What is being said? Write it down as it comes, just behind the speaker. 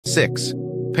6.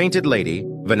 Painted lady,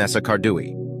 Vanessa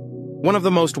Cardui. One of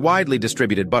the most widely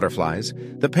distributed butterflies,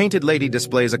 the painted lady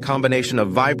displays a combination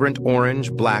of vibrant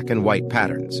orange, black, and white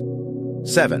patterns.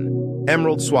 7.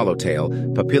 Emerald swallowtail,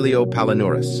 Papilio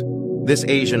palinuris. This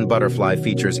Asian butterfly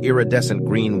features iridescent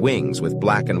green wings with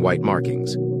black and white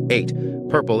markings. 8.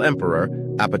 Purple emperor,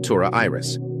 Apatura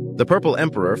iris. The purple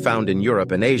emperor, found in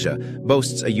Europe and Asia,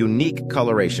 boasts a unique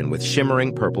coloration with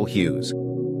shimmering purple hues.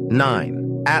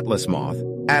 9. Atlas moth,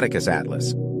 Atticus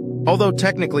atlas. Although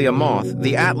technically a moth,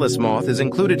 the atlas moth is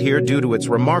included here due to its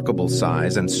remarkable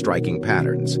size and striking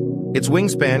patterns. Its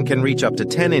wingspan can reach up to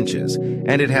 10 inches,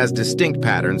 and it has distinct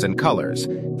patterns and colors.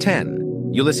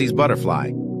 10. Ulysses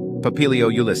butterfly,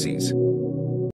 Papilio ulysses.